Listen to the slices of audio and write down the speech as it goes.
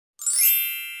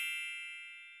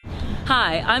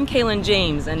Hi, I'm Kalyn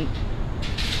James, and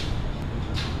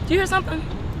do you hear something?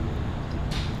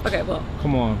 Okay, well.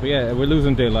 Come on, but yeah, we're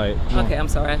losing daylight. Okay, I'm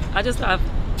sorry. I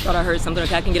thought I heard something.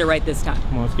 Okay, I can get it right this time.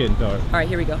 Come on, it's getting dark. All right,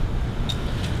 here we go.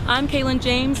 I'm Kalyn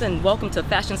James, and welcome to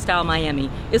Fashion Style Miami.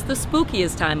 It's the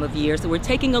spookiest time of year, so we're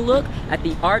taking a look at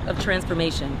the art of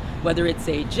transformation. Whether it's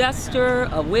a jester,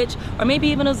 a witch, or maybe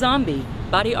even a zombie,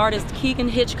 body artist Kegan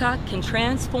Hitchcock can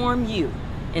transform you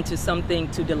into something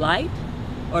to delight,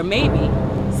 or maybe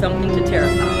something to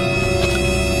terrify.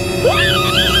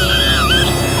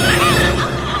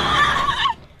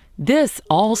 This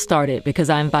all started because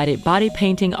I invited body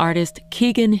painting artist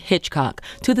Kegan Hitchcock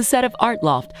to the set of Art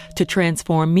Loft to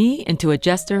transform me into a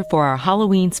jester for our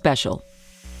Halloween special.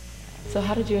 So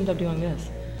how did you end up doing this?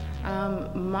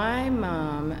 My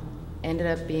mom ended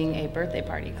up being a birthday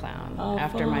party clown.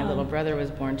 After my little brother was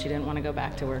born, she didn't want to go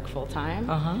back to work full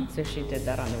time. So she did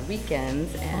that on the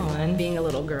weekends. And being a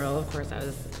little girl, of course, I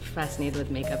was fascinated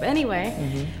with makeup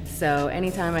anyway. So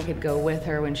anytime I could go with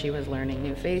her when she was learning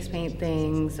new face paint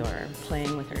things or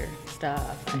playing with her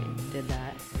stuff, I did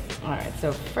that. All right,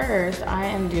 so first I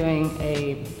am doing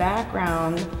a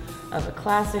background of a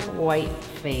classic white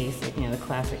face, like, you know, the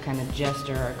classic kind of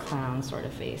jester or clown sort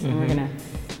of face. And we're gonna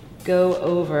go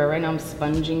over, right now I'm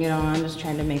sponging it on, just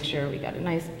trying to make sure we got a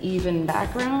nice even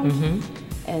background.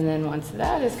 And then once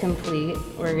that is complete,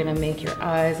 we're gonna make your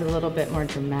eyes a little bit more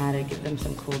dramatic, give them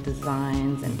some cool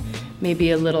designs, and maybe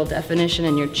a little definition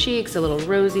in your cheeks, a little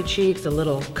rosy cheeks, a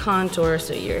little contour,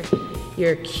 so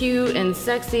you're cute and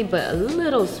sexy, but a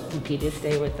little spooky to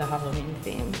stay with the Halloween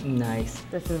theme. Nice.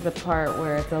 This is the part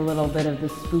where it's a little bit of the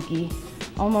spooky,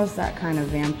 almost that kind of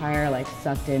vampire, like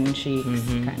sucked in cheeks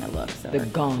kind of look. So the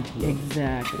gaunt look.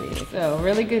 Exactly. So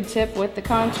really good tip with the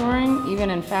contouring, even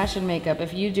in fashion makeup.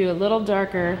 If you do a little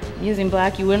darker, using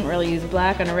black, you wouldn't really use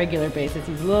black on a regular basis.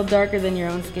 Use a little darker than your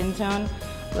own skin tone.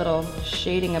 Little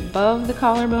shading above the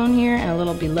collarbone here and a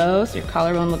little below, so your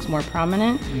collarbone looks more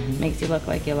prominent. Makes you look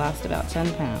like you lost about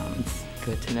 10 pounds.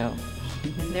 Good to know.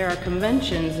 And there are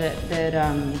conventions that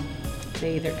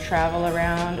they either travel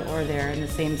around or they're in the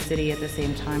same city at the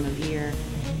same time of year.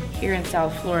 Here in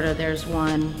South Florida, there's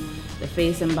one, the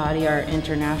Face and Body Art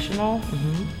International.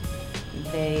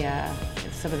 They,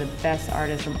 some of the best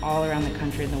artists from all around the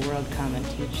country and the world come and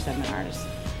teach seminars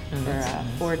for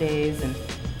 4 days, and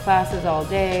classes all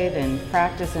day, then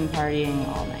practice and partying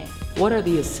all night. What are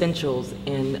the essentials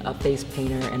in a face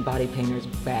painter and body painter's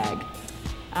bag?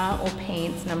 Well,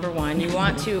 paints, number one. You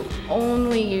want to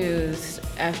only use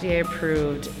FDA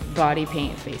approved body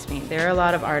paint, face paint. There are a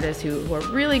lot of artists who are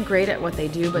really great at what they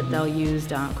do, but they'll use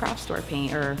craft store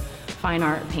paint or fine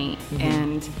art paint.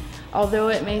 And although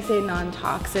it may say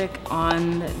non-toxic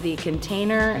on the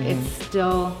container,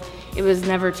 it was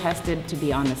never tested to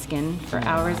be on the skin for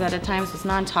hours at a time, so it's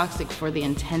non-toxic for the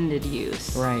intended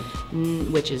use. Right.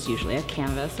 Which is usually a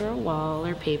canvas or a wall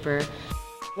or paper.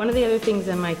 One of the other things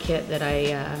in my kit that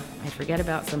I forget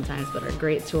about sometimes, but are a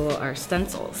great tool, are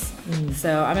stencils.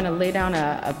 So I'm gonna lay down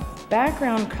a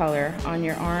background color on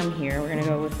your arm here. We're gonna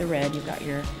go with the red. You've got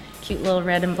your cute little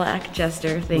red and black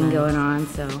jester thing going on.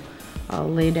 So I'll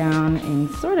lay down in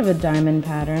sort of a diamond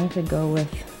pattern to go with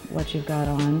what you've got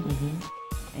on.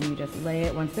 And you just lay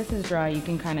it. Once this is dry, you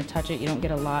can kind of touch it. You don't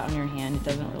get a lot on your hand. It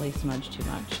doesn't really smudge too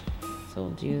much. So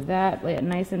we'll do that. Lay it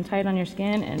nice and tight on your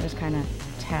skin and just kind of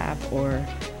tap or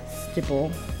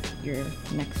stipple your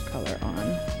next color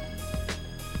on.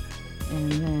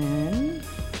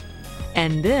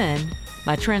 And then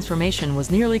my transformation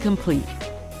was nearly complete.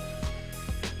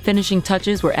 Finishing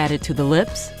touches were added to the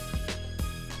lips,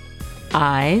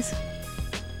 eyes.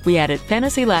 We added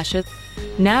fantasy lashes.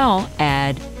 Now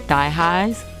add thigh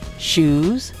highs,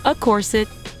 shoes, a corset,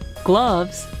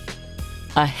 gloves,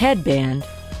 a headband.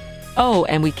 Oh,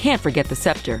 and we can't forget the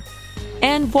scepter.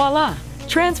 And voila,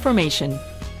 transformation.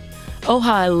 Oh,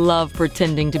 how I love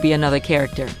pretending to be another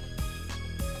character.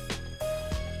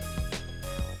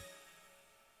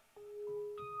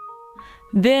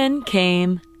 Then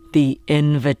came the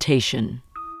invitation.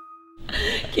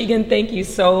 Kegan, thank you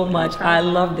so much. I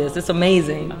love this. It's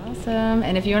amazing. Awesome.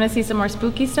 And if you want to see some more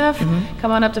spooky stuff,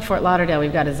 come on up to Fort Lauderdale.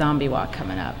 We've got a zombie walk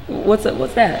coming up. What's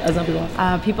that? A zombie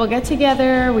walk? People get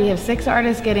together. We have 6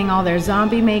 artists getting all their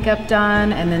zombie makeup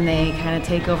done, and then they kind of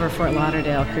take over Fort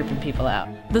Lauderdale, creeping people out.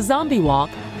 The zombie walk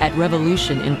at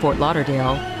Revolution in Fort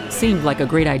Lauderdale seemed like a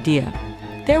great idea.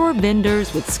 There were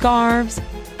vendors with scarves,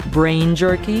 brain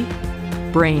jerky,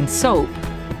 brain soap,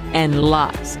 and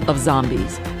lots of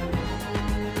zombies.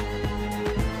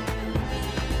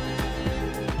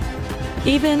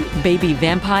 Even baby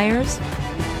vampires,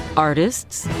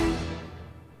 artists,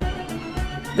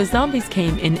 The zombies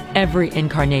came in every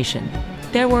incarnation.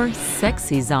 There were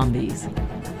sexy zombies,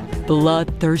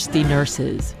 bloodthirsty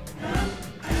nurses,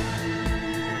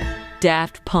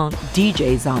 Daft Punk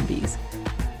DJ zombies,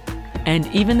 and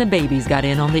even the babies got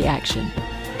in on the action.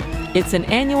 It's an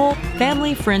annual,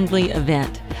 family-friendly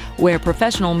event where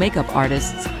professional makeup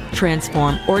artists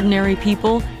transform ordinary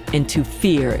people into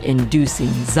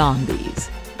fear-inducing zombies.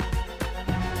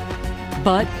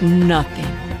 But nothing,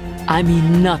 I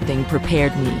mean nothing,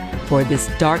 prepared me for this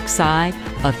dark side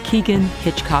of Kegan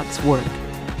Hitchcock's work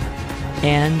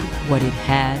and what it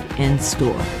had in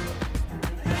store.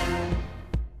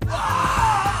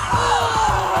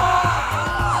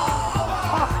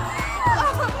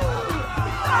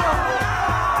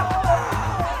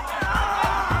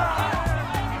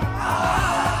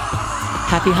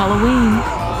 Happy Halloween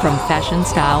from Fashion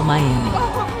Style Miami.